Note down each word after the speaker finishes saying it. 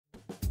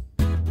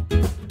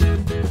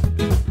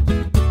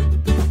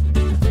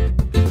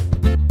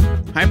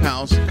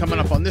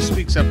On this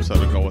week's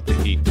episode of Go With The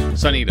Heat,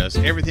 Sonny does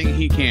everything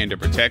he can to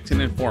protect an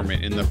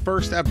informant in the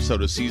first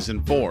episode of Season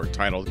 4,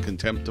 titled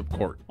Contempt of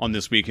Court. On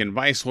This Week in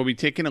Vice, we'll be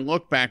taking a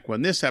look back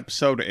when this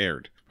episode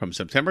aired, from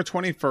September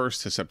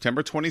 21st to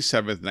September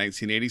 27th,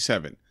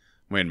 1987,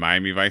 when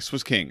Miami Vice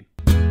was king.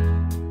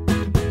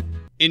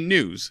 In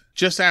news,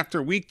 just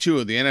after Week 2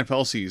 of the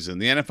NFL season,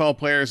 the NFL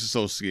Players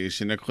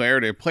Association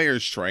declared a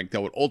players' strike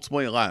that would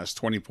ultimately last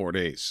 24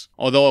 days.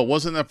 Although it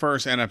wasn't the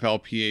first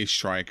NFLPA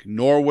strike,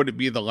 nor would it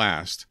be the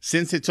last,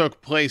 since it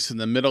took place in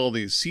the middle of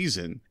the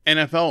season,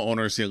 NFL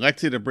owners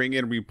elected to bring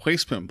in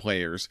replacement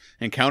players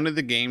and counted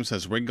the games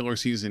as regular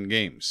season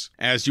games.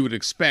 As you would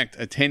expect,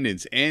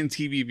 attendance and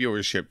TV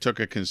viewership took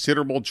a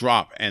considerable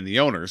drop, and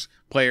the owners,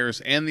 players,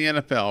 and the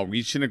NFL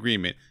reached an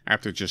agreement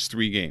after just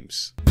 3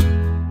 games.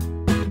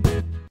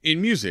 In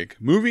music,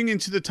 moving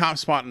into the top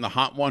spot in the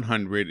Hot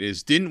 100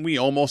 is Didn't We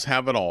Almost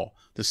Have It All,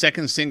 the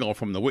second single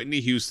from the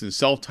Whitney Houston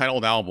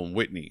self-titled album,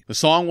 Whitney. The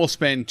song will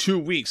spend 2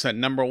 weeks at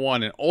number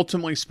 1 and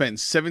ultimately spent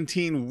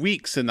 17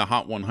 weeks in the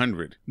Hot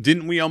 100.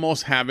 Didn't We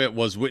Almost Have It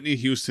was Whitney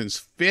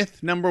Houston's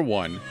 5th number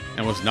 1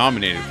 and was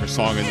nominated for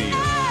Song of the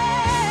Year.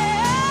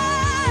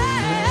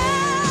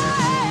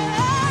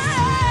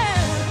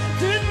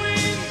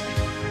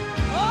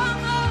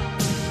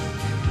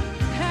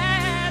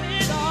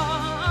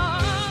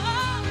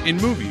 In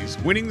movies,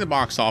 winning the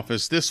box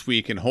office this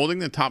week and holding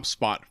the top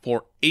spot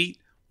for 8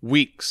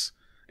 weeks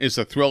is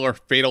the thriller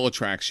Fatal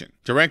Attraction.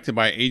 Directed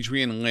by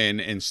Adrian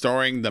Lyne and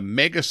starring the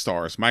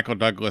megastars Michael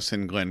Douglas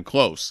and Glenn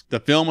Close, the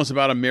film is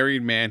about a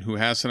married man who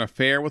has an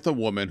affair with a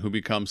woman who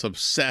becomes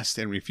obsessed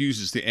and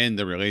refuses to end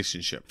the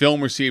relationship. The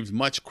film received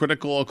much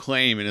critical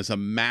acclaim and is a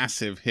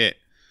massive hit.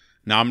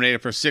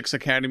 Nominated for 6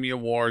 Academy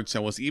Awards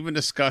and was even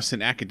discussed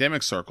in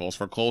academic circles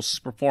for Close's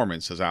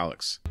performance as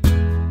Alex.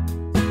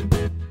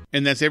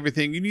 And that's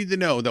everything you need to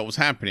know that was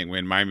happening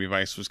when Miami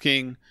Vice was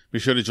king. Be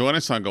sure to join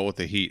us on Go With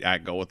The Heat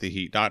at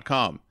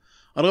gowiththeheat.com.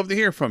 I'd love to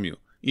hear from you.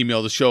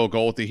 Email the show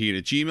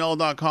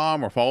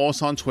gowiththeheat@gmail.com or follow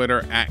us on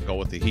Twitter at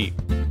gowiththeheat.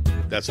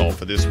 That's all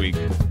for this week.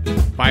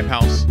 Bye,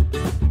 pals.